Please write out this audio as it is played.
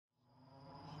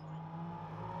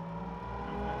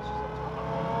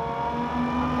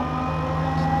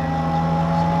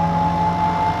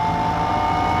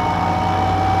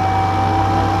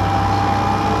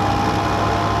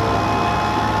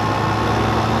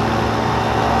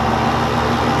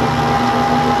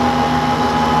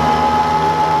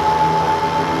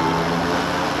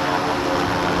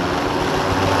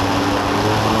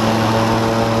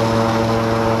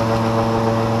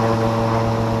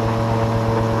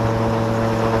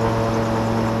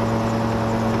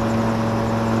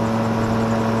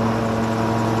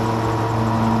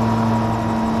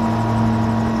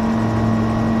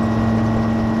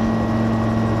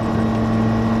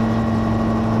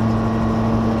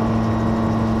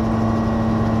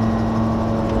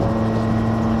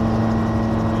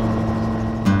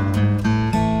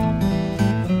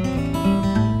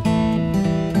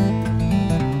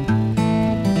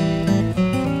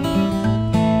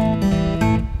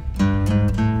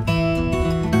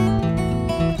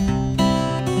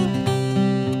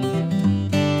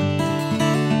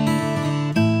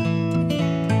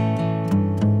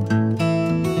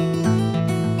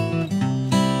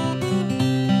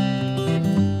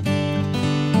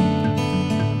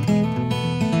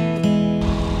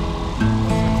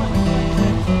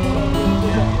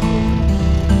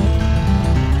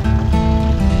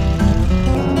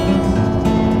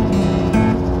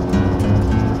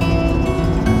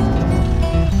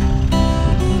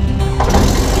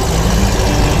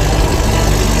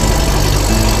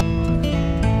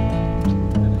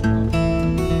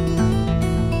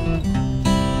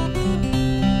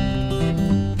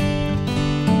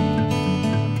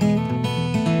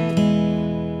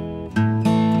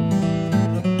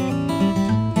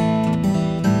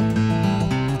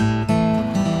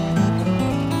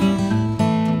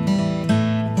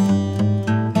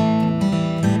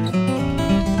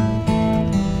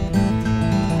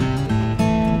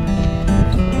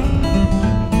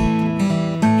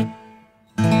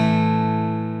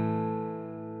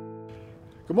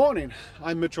Good morning.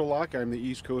 I'm Mitchell Locke. I'm the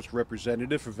East Coast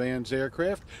representative for Vans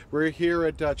Aircraft. We're here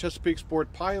at Chesapeake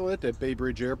Sport Pilot at Bay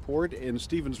Bridge Airport in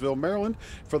Stevensville, Maryland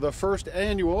for the first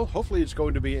annual, hopefully it's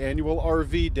going to be annual,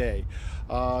 RV Day.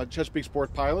 Chesapeake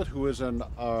Sport Pilot, who is an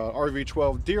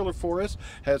RV-12 dealer for us,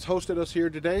 has hosted us here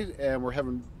today, and we're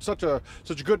having such a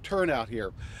good turnout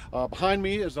here. Behind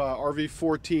me is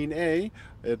RV-14A.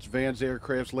 It's Vans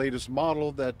Aircraft's latest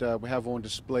model that we have on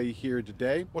display here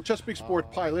today. Well, Chesapeake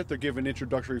Sport Pilot, they're giving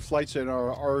introductory flights in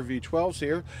our RV-12s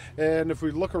here, and if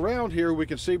we look around here, we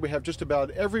can see we have just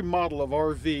about every model of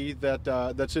RV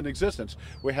that's in existence.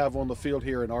 We have on the field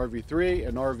here an RV-3,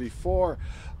 an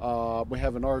RV-4, we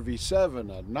have an RV-7,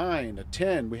 a 9, a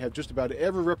 10. We have just about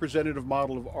every representative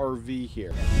model of RV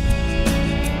here.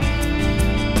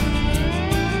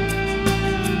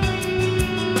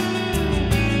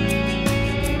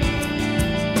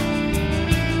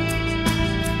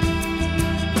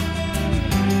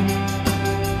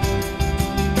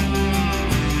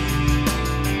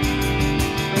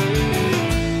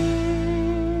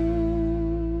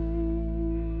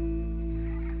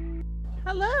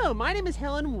 Hello, my name is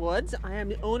Helen Woods. I am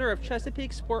the owner of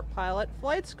Chesapeake Sport Pilot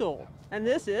Flight School, and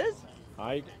this is...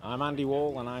 Hi, I'm Andy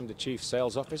Wall, and I'm the Chief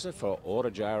Sales Officer for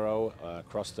Autogyro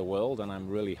across the world, and I'm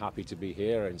really happy to be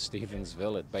here in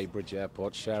Stevensville at Bay Bridge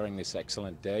Airport sharing this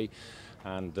excellent day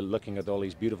and looking at all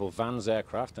these beautiful Vans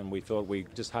aircraft, and we thought we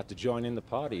just had to join in the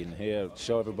party and here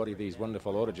show everybody these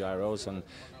wonderful Autogyros and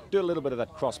do a little bit of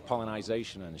that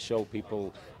cross-pollinization and show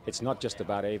people it's not just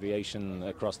about aviation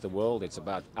across the world, it's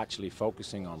about actually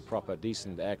focusing on proper,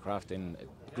 decent aircraft in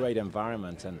a great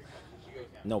environment, and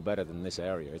no better than this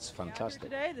area. It's fantastic.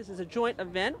 Today, this is a joint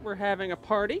event. We're having a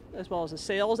party as well as a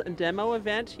sales and demo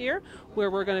event here where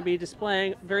we're going to be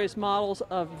displaying various models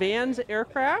of Vans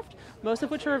aircraft, most of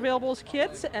which are available as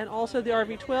kits, and also the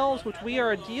RV-12s, which we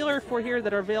are a dealer for here,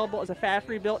 that are available as a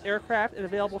factory-built aircraft and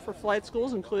available for flight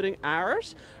schools, including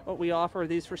ours. We offer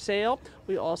these for sale.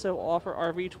 We also offer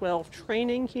RV-12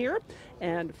 training here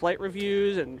and flight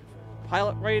reviews and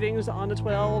pilot ratings on the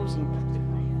 12s.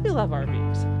 And we love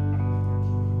RVs.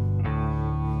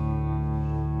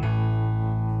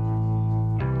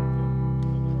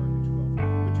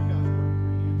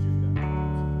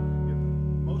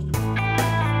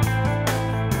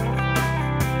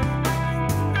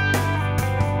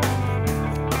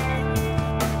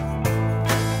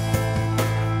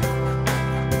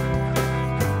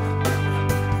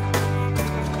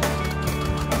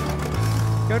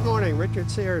 Good morning,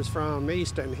 Richard Sears from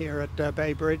Easton here at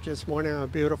Bay Bridge this morning on a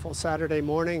beautiful Saturday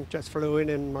morning. Just flew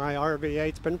in my RV-8.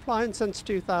 It's been flying since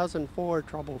 2004,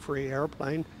 trouble-free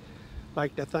airplane. I'd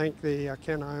like to thank the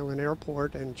Kent Island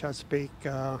Airport and Chesapeake,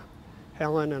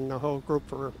 Helen and the whole group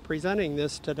for presenting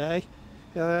this today.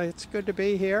 It's good to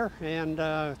be here, and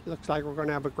looks like we're going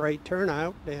to have a great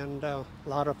turnout and a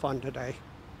lot of fun today.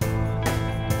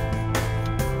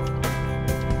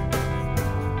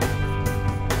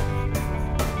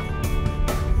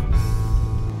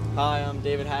 Hi, I'm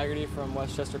David Haggerty from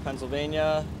Westchester,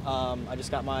 Pennsylvania. I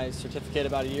just got my certificate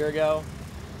about a year ago.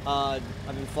 I've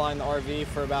been flying the RV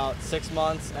for about 6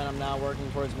 months, and I'm now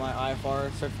working towards my IFR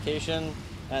certification,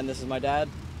 and this is my dad.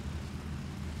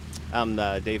 I'm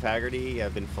Dave Haggerty.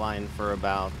 I've been flying for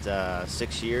about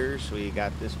 6 years. We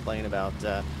got this plane about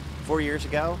 4 years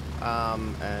ago,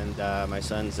 and my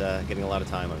son's getting a lot of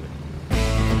time on it.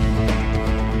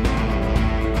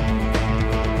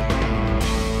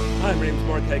 Hi, my name is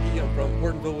Mark Heggie. I'm from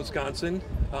Hortonville, Wisconsin.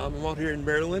 I'm out here in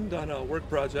Maryland on a work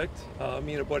project.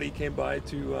 Me and a buddy came by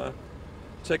to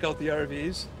check out the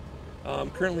RVs.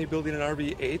 I'm currently building an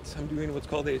RV-8. I'm doing what's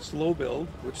called a slow build,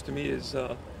 which to me is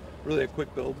really a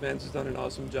quick build. Vans has done an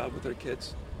awesome job with their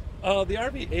kits. The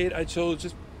RV-8 I chose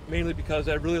just mainly because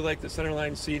I really like the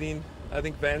centerline seating. I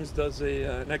think Vans does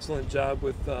an excellent job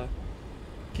with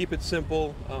keep it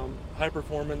simple, high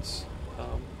performance,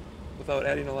 without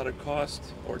adding a lot of cost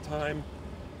or time.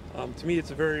 To me, it's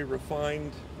a very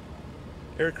refined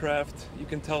aircraft. You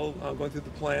can tell going through the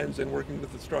plans and working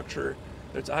with the structure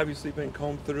that it's obviously been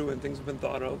combed through and things have been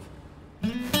thought of.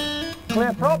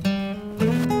 Clear prop.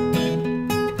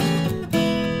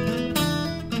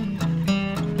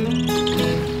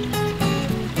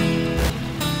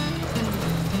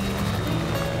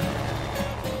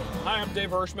 Hi, I'm Dave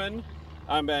Hirschman.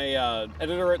 I'm a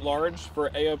editor-at-large for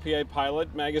AOPA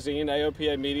Pilot magazine,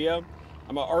 AOPA Media.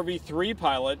 I'm an RV-3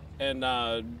 pilot and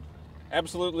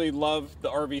absolutely love the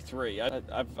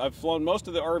RV-3. I've flown most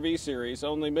of the RV series,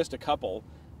 only missed a couple,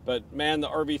 but man, the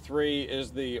RV-3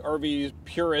 is the RV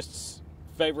purists'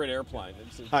 favorite airplane.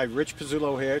 Hi, Rich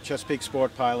Pizzulo here, Chesapeake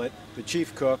Sport Pilot, the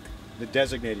chief cook, the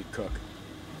designated cook.